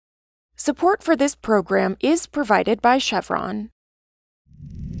Support for this program is provided by Chevron.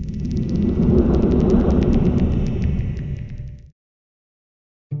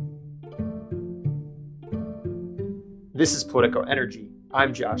 This is Politico Energy.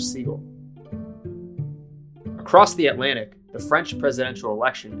 I'm Josh Siegel. Across the Atlantic, the French presidential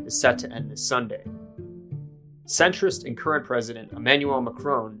election is set to end this Sunday. Centrist and current president Emmanuel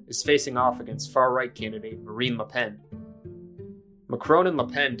Macron is facing off against far-right candidate Marine Le Pen. Macron and Le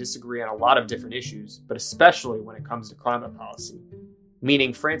Pen disagree on a lot of different issues, but especially when it comes to climate policy,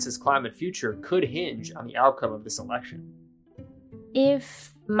 meaning France's climate future could hinge on the outcome of this election.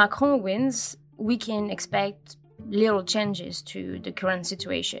 If Macron wins, we can expect little changes to the current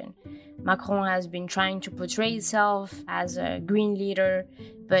situation. Macron has been trying to portray himself as a green leader,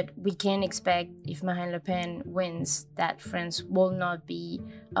 but we can expect, if Marine Le Pen wins, that France will not be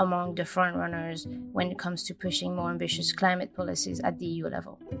among the frontrunners when it comes to pushing more ambitious climate policies at the EU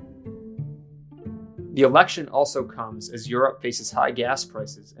level. The election also comes as Europe faces high gas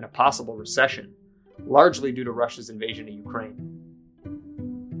prices and a possible recession, largely due to Russia's invasion of Ukraine.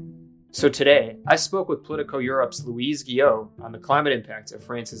 So today, I spoke with Politico Europe's Louise Guillot on the climate impacts of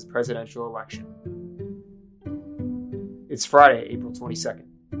France's presidential election. It's Friday, April 22nd.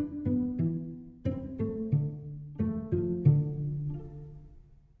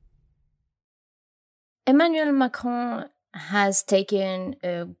 Emmanuel Macron has taken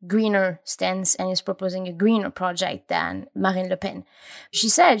a greener stance and is proposing a greener project than Marine Le Pen. She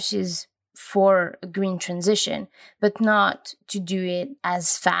said she's for a green transition, but not to do it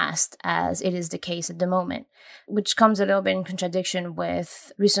as fast as it is the case at the moment, which comes a little bit in contradiction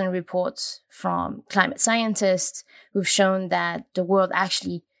with recent reports from climate scientists who've shown that the world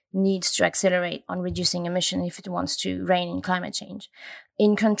actually needs to accelerate on reducing emissions if it wants to rein in climate change.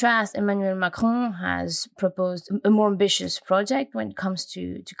 In contrast, Emmanuel Macron has proposed a more ambitious project when it comes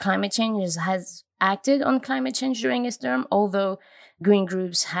to climate change, has acted on climate change during his term, although green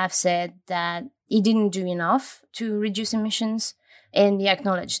groups have said that he didn't do enough to reduce emissions, and he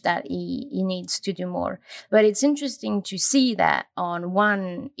acknowledged that he needs to do more. But it's interesting to see that on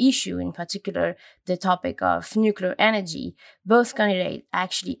one issue in particular, the topic of nuclear energy, both candidates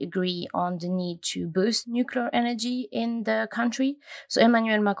actually agree on the need to boost nuclear energy in the country. So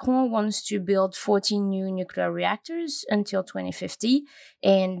Emmanuel Macron wants to build 14 new nuclear reactors until 2050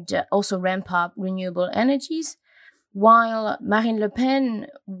 and also ramp up renewable energies, while Marine Le Pen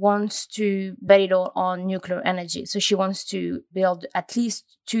wants to bet it all on nuclear energy. So she wants to build at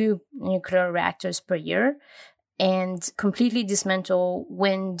least 2 nuclear reactors per year and completely dismantle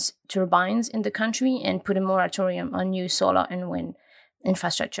wind turbines in the country and put a moratorium on new solar and wind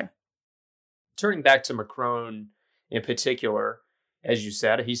infrastructure. Turning back to Macron in particular, as you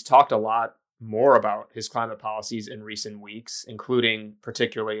said, he's talked a lot more about his climate policies in recent weeks, including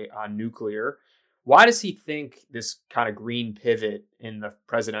particularly on nuclear. Why does he think this kind of green pivot in the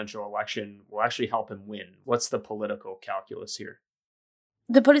presidential election will actually help him win? What's the political calculus here?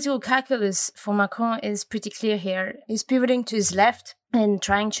 The political calculus for Macron is pretty clear here. He's pivoting to his left and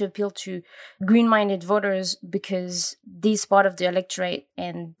trying to appeal to green-minded voters because this part of the electorate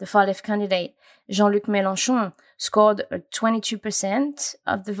and the far-left candidate, Jean-Luc Mélenchon, scored 22%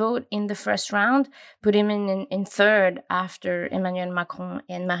 of the vote in the first round, put him in third after Emmanuel Macron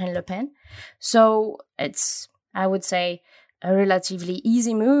and Marine Le Pen. So it's, I would say, a relatively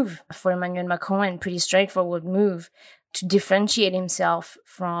easy move for Emmanuel Macron and pretty straightforward move to differentiate himself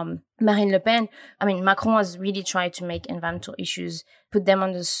from Marine Le Pen. I mean, Macron has really tried to make environmental issues, put them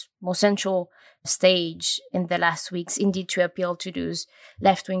on this more central stage in the last weeks, indeed to appeal to those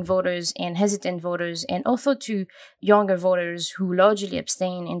left-wing voters and hesitant voters, and also to younger voters who largely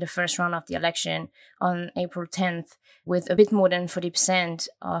abstained in the first round of the election on April 10th, with a bit more than 40%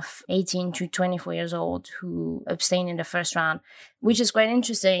 of 18 to 24 years old who abstained in the first round, which is quite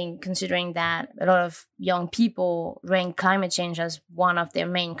interesting considering that a lot of young people rank climate change as one of their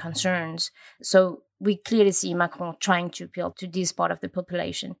main concerns. So we clearly see Macron trying to appeal to this part of the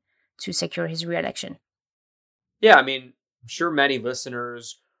population to secure his re-election. Yeah, I mean, I'm sure many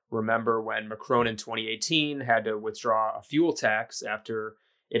listeners remember when Macron in 2018 had to withdraw a fuel tax after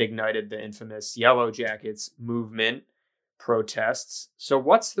it ignited the infamous Yellow Jackets movement protests. So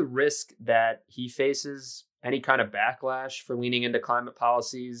what's the risk that he faces any kind of backlash for leaning into climate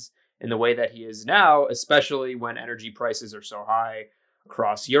policies in the way that he is now, especially when energy prices are so high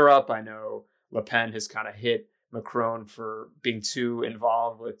across Europe? I know Le Pen has kind of hit Macron for being too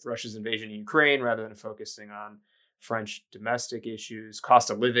involved with Russia's invasion of Ukraine rather than focusing on French domestic issues. Cost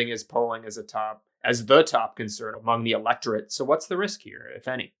of living is polling as the top concern among the electorate. So what's the risk here, if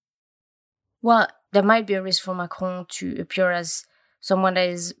any? Well, there might be a risk for Macron to appear as someone that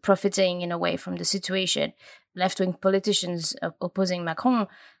is profiting in a way from the situation. Left-wing politicians opposing Macron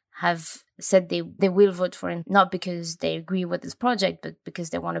have said they will vote for him, not because they agree with this project, but because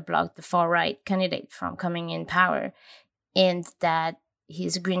they want to block the far-right candidate from coming in power. And that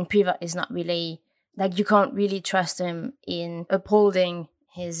his green pivot is not really, like, you can't really trust him in upholding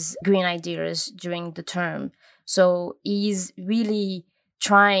his green ideas during the term. So he's really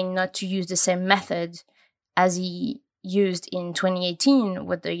trying not to use the same method as he used in 2018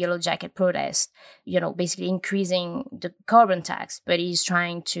 with the Yellow Jacket protest, basically increasing the carbon tax. But he's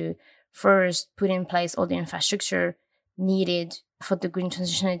trying to first put in place all the infrastructure needed for the green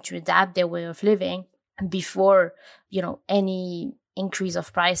transition to adapt their way of living before, any increase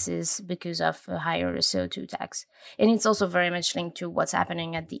of prices because of a higher CO2 tax. And it's also very much linked to what's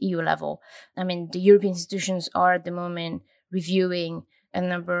happening at the EU level. I mean, the European institutions are at the moment reviewing a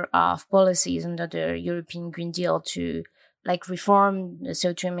number of policies under the European Green Deal to reform the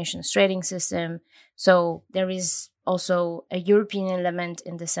CO2 emissions trading system. So there is also a European element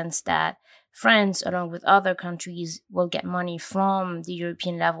in the sense that France, along with other countries, will get money from the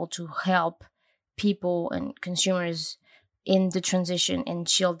European level to help people and consumers in the transition and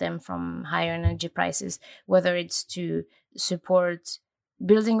shield them from higher energy prices, whether it's to support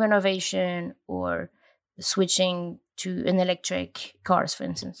building renovation or switching to an electric cars, for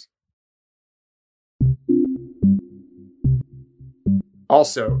instance.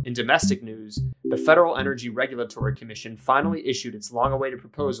 Also, in domestic news, the Federal Energy Regulatory Commission finally issued its long-awaited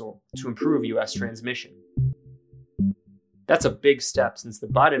proposal to improve U.S. transmission. That's a big step since the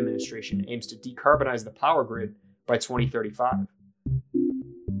Biden administration aims to decarbonize the power grid by 2035.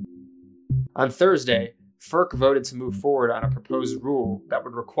 On Thursday, FERC voted to move forward on a proposed rule that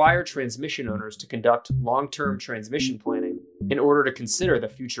would require transmission owners to conduct long-term transmission planning in order to consider the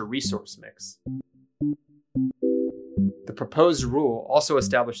future resource mix. The proposed rule also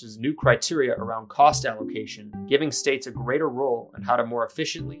establishes new criteria around cost allocation, giving states a greater role in how to more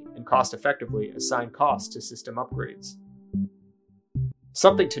efficiently and cost-effectively assign costs to system upgrades.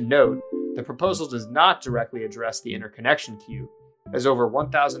 Something to note, the proposal does not directly address the interconnection queue, as over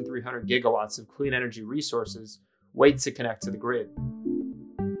 1,300 gigawatts of clean energy resources wait to connect to the grid.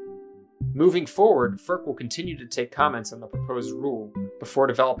 Moving forward, FERC will continue to take comments on the proposed rule before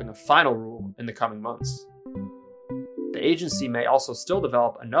developing a final rule in the coming months. The agency may also still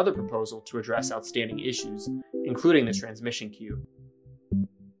develop another proposal to address outstanding issues, including the transmission queue.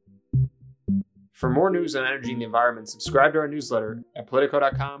 For more news on energy and the environment, subscribe to our newsletter at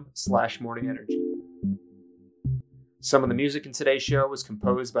politico.com/morningenergy. Some of the music in today's show was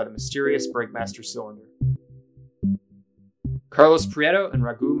composed by the mysterious Breakmaster Cylinder. Carlos Prieto and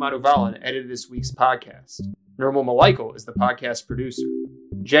Raghu Madhuvalan edited this week's podcast. Nirmal Malaikal is the podcast producer.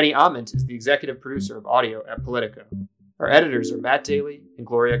 Jenny Ament is the executive producer of audio at Politico. Our editors are Matt Daly and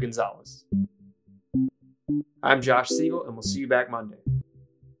Gloria Gonzalez. I'm Josh Siegel, and we'll see you back Monday.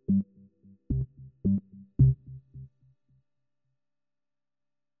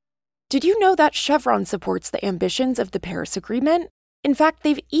 Did you know that Chevron supports the ambitions of the Paris Agreement? In fact,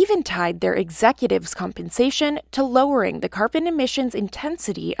 they've even tied their executives' compensation to lowering the carbon emissions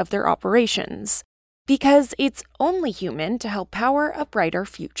intensity of their operations. Because it's only human to help power a brighter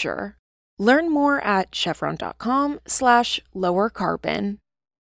future. Learn more at chevron.com/lower carbon.